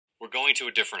going to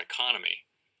a different economy,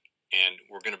 and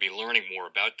we're going to be learning more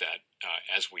about that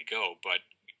as we go. But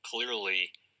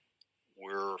clearly,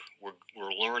 we're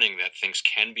learning that things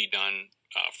can be done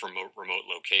from remote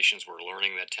locations. We're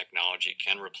learning that technology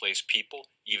can replace people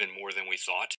even more than we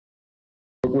thought.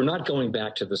 We're not going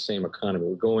back to the same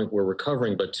economy. We're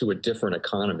recovering, but to a different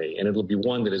economy, and it'll be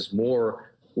one that is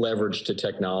more leveraged to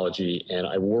technology. And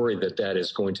I worry that that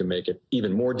is going to make it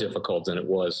even more difficult than it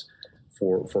was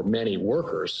for many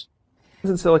workers.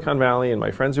 In Silicon Valley, and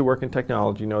my friends who work in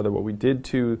technology know that what we did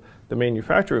to the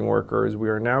manufacturing workers, we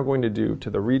are now going to do to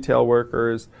the retail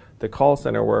workers, the call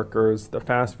center workers, the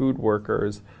fast food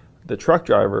workers, the truck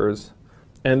drivers,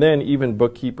 and then even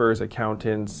bookkeepers,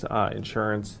 accountants,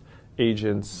 insurance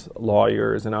agents,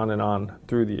 lawyers, and on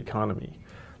through the economy.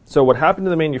 So what happened to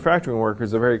the manufacturing workers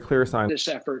is a very clear sign. This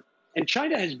effort. And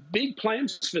China has big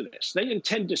plans for this. They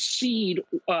intend to seed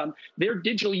their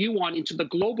digital yuan into the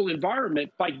global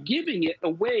environment by giving it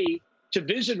away to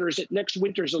visitors at next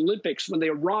winter's Olympics. When they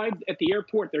arrive at the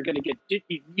airport, they're going to get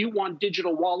yuan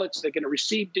digital wallets. They're going to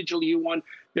receive digital yuan.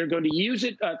 They're going to use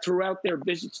it throughout their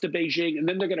visits to Beijing, and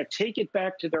then they're going to take it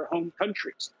back to their home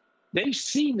countries. They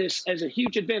see this as a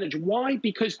huge advantage. Why?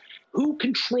 Because who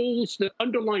controls the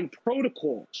underlying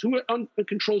protocols, who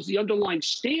controls the underlying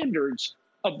standards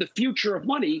of the future of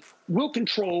money will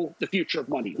control the future of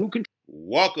money.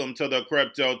 Welcome to the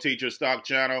Crypto Teacher Stock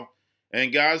Channel.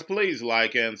 And guys, please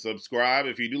like and subscribe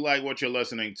if you do like what you're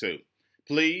listening to.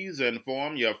 Please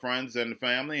inform your friends and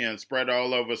family and spread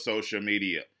all over social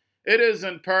media. It is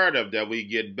imperative that we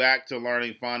get back to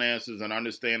learning finances and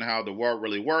understand how the world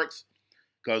really works.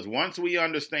 Because once we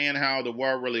understand how the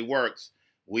world really works,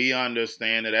 we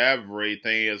understand that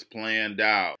everything is planned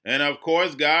out. And of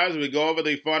course, guys, we go over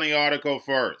the funny article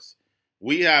first.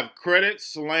 We have critics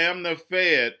slam the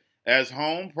Fed as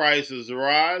home prices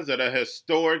rise at a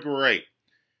historic rate.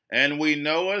 And we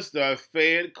know it's the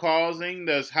Fed causing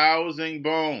this housing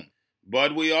boom.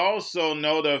 But we also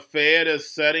know the Fed is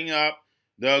setting up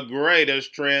the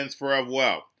greatest transfer of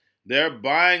wealth. They're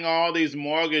buying all these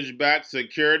mortgage-backed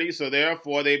securities, so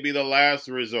therefore they be the last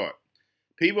resort.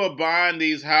 People buying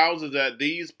these houses at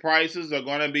these prices are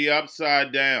going to be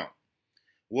upside down.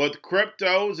 With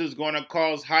cryptos is going to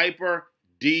cause hyper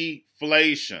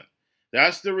deflation.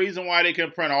 That's the reason why they can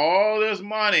print all this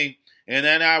money and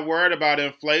they're not worried about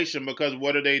inflation, because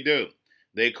what do?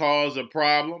 They cause a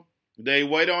problem, they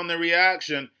wait on the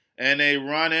reaction, and they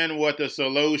run in with a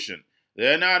solution.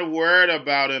 They're not worried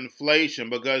about inflation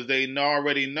because they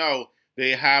already know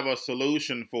they have a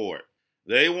solution for it.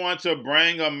 They want to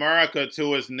bring America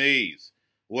to its knees.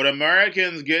 With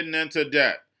Americans getting into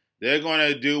debt, they're going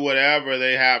to do whatever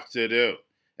they have to do.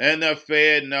 And the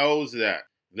Fed knows that.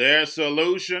 Their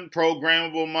solution,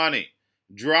 programmable money.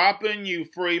 Dropping you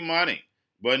free money.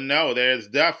 But no, there's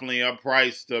definitely a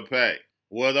price to pay.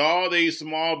 With all these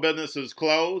small businesses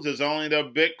closed, it's only the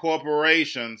big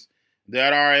corporations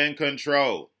that are in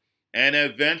control. And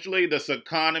eventually this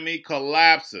economy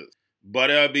collapses.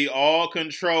 But it'll be all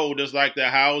controlled just like the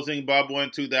housing bubble in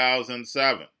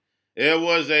 2007. It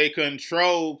was a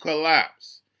controlled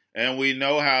collapse. And we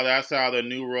know that's how the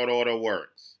New World Order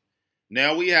works.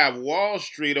 Now we have Wall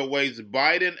Street awaits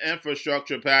Biden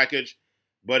infrastructure package,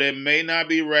 but it may not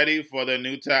be ready for the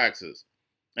new taxes.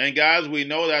 And guys, we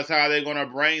know that's how they're going to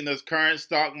bring this current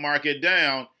stock market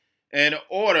down in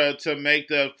order to make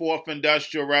the fourth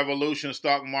industrial revolution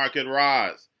stock market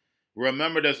rise.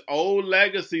 Remember, this old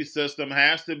legacy system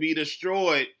has to be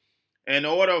destroyed in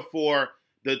order for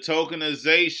the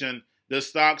tokenization, the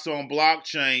stocks on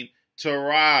blockchain, to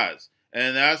rise.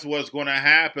 And that's what's going to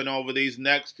happen over these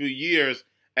next few years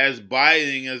as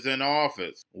Biden is in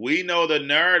office. We know the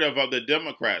narrative of the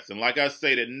Democrats. And like I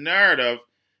say, the narrative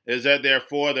is that they're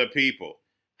for the people.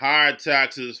 Higher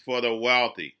taxes for the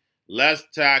wealthy. Less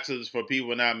taxes for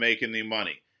people not making any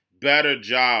money. Better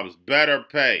jobs. Better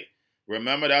pay.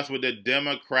 Remember, that's what the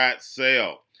Democrats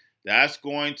sell. That's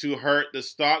going to hurt the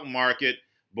stock market,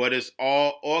 but it's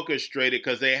all orchestrated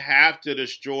because they have to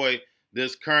destroy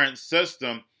this current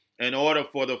system in order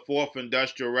for the fourth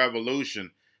industrial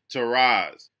revolution to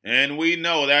rise. And we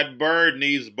know that bird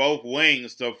needs both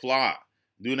wings to fly.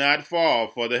 Do not fall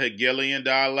for the Hegelian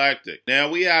dialectic. Now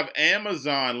we have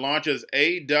Amazon launches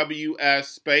AWS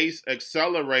Space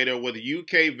Accelerator with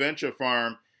UK venture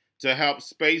firm to help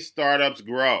space startups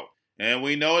grow. And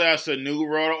we know that's a New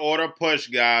World Order push,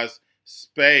 guys.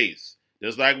 Space.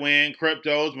 Just like we in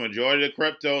cryptos, majority of the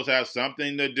cryptos have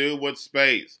something to do with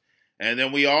space. And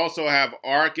then we also have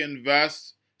ARK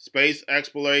Invest, Space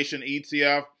Exploration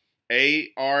ETF.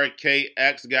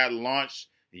 ARKX got launched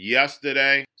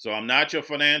yesterday. So I'm not your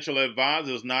financial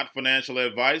advisor. It's not financial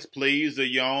advice. Please do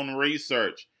your own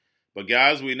research. But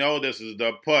guys, we know this is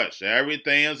the push.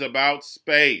 Everything is about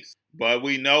space. But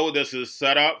we know this is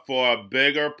set up for a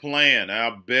bigger plan,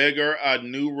 a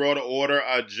new world order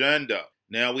agenda.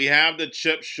 Now, we have the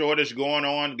chip shortage going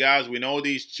on. Guys, we know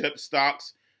these chip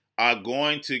stocks are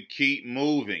going to keep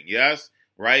moving. Yes,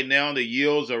 right now the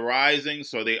yields are rising,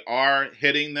 so they are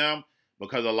hitting them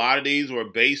because a lot of these were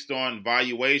based on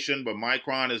valuation, but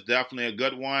Micron is definitely a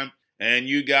good one. And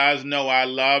you guys know I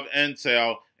love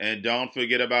Intel, and don't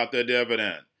forget about the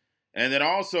dividend. And then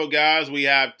also, guys, we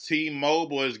have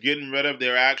T-Mobile is getting rid of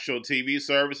their actual TV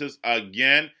services.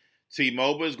 Again,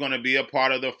 T-Mobile is going to be a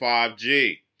part of the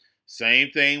 5G.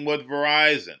 Same thing with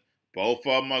Verizon. Both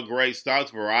of them are great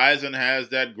stocks. Verizon has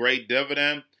that great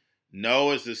dividend.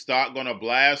 No, is the stock going to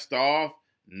blast off?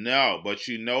 No, but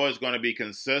you know it's going to be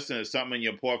consistent. It's something in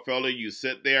your portfolio. You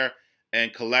sit there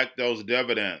and collect those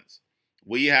dividends.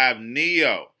 We have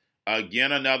NEO.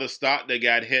 Again, another stock that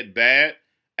got hit bad.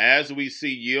 As we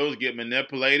see yields get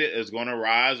manipulated, it's going to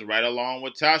rise right along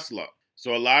with Tesla.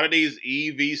 So a lot of these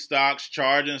EV stocks,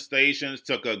 charging stations,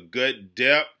 took a good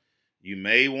dip. You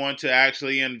may want to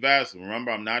actually invest.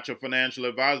 Remember, I'm not your financial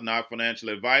advisor, not financial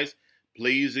advice.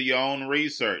 Please do your own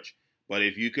research. But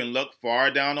if you can look far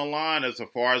down the line as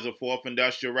far as the fourth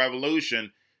industrial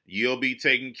revolution, you'll be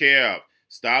taken care of.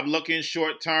 Stop looking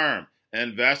short term.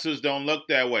 Investors don't look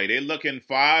that way. They're looking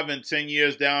 5 and 10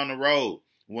 years down the road.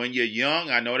 When you're young,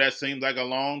 I know that seems like a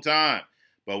long time.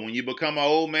 But when you become an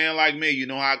old man like me, you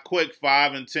know how quick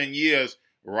 5 and 10 years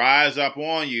rise up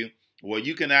on you, where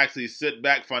you can actually sit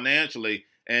back financially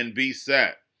and be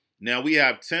set. Now we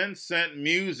have Tencent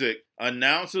Music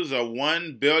announces a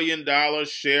 $1 billion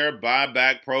share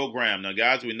buyback program. Now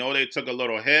guys, we know they took a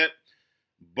little hit,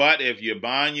 but if you're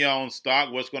buying your own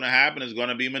stock, what's going to happen is going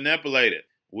to be manipulated.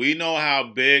 We know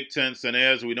how big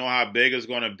Tencent is. We know how big it's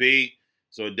going to be.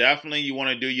 So definitely you want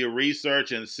to do your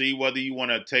research and see whether you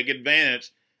want to take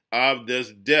advantage of this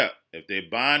dip. If they're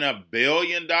buying $1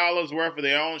 billion worth of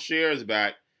their own shares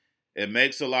back, it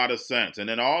makes a lot of sense. And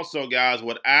then also, guys,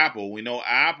 with Apple, we know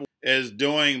Apple is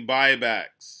doing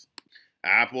buybacks.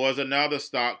 Apple is another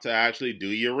stock to actually do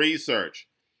your research.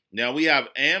 Now, we have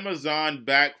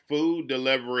Amazon-backed food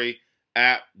delivery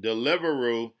app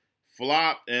Deliveroo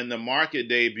flopped in the market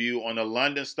debut on the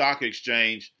London Stock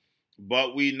Exchange.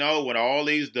 But we know with all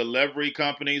these delivery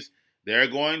companies, they're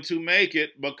going to make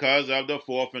it because of the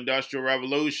fourth industrial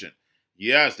revolution.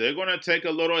 Yes, they're going to take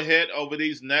a little hit over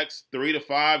these next 3 to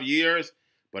 5 years,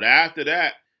 but after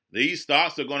that, these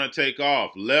stocks are going to take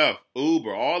off. Lyft,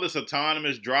 Uber, all this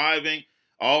autonomous driving,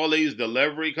 all these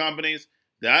delivery companies,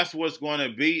 that's what's going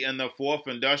to be in the fourth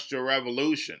industrial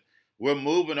revolution. We're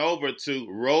moving over to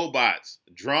robots,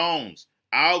 drones,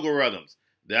 algorithms.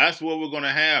 That's what we're going to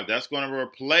have. That's going to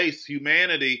replace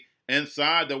humanity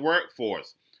inside the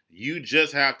workforce. You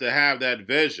just have to have that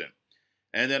vision.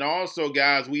 And then also,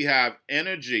 guys, we have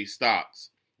energy stocks.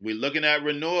 We're looking at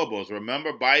renewables.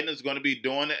 Remember, Biden is going to be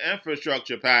doing the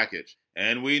infrastructure package.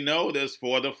 And we know this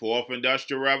for the fourth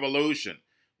industrial revolution.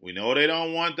 We know they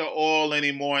don't want the oil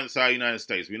anymore inside the United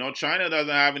States. We know China doesn't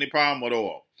have any problem with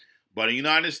oil. But in the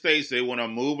United States, they want to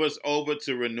move us over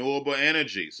to renewable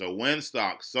energy. So wind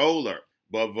stocks, solar.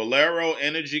 But Valero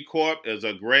Energy Corp is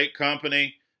a great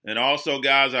company. And also,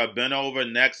 guys, I've been over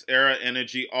Next Era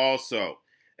Energy also.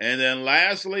 And then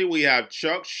lastly, we have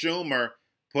Chuck Schumer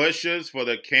pushes for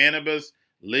the cannabis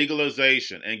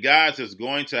legalization. And guys, it's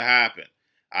going to happen.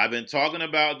 I've been talking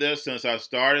about this since I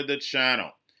started the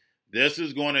channel. This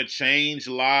is going to change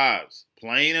lives,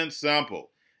 plain and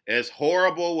simple. It's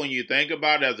horrible when you think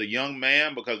about it as a young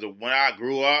man, because when I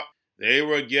grew up, they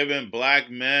were giving black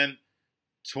men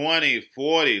 20,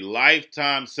 40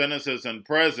 lifetime sentences in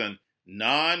prison,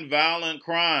 non-violent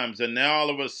crimes, and now all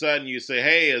of a sudden you say,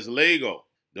 hey, it's legal.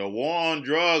 The war on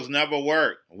drugs never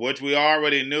worked, which we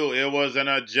already knew. It was an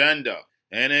agenda.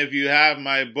 And if you have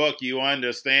my book, you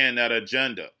understand that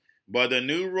agenda. But the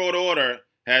New World Order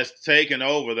has taken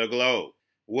over the globe.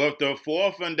 With the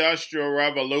fourth industrial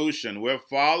revolution, we're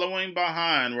following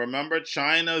behind. Remember,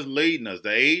 China's leading us.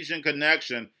 The Asian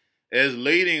connection is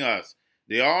leading us.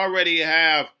 They already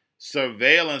have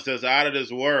surveillance that's out of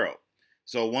this world.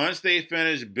 So once they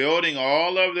finish building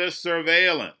all of this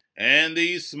surveillance and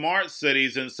these smart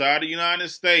cities inside the United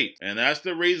States, and that's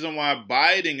the reason why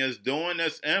Biden is doing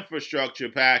this infrastructure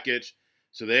package,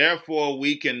 so therefore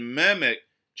we can mimic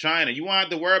China. You won't have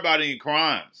to worry about any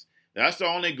crimes. That's the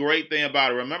only great thing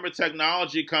about it. Remember,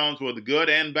 technology comes with good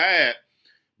and bad,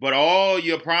 but all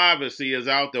your privacy is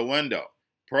out the window.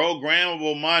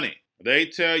 Programmable money. They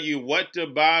tell you what to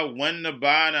buy, when to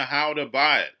buy, and how to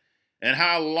buy it, and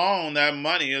how long that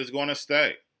money is going to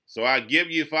stay. So I give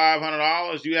you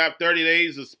 $500, you have 30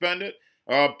 days to spend it,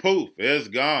 or poof, it's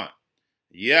gone.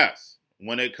 Yes,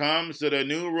 when it comes to the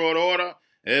New World Order,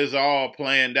 it's all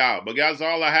planned out. But guys,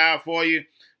 all I have for you,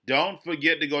 don't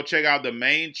forget to go check out the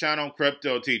main channel,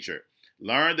 Crypto Teacher.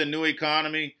 Learn the new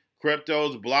economy,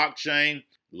 cryptos, blockchain.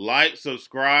 Like,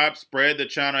 subscribe, spread the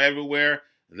channel everywhere.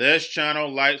 This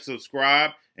channel, like,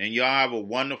 subscribe, and y'all have a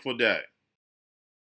wonderful day.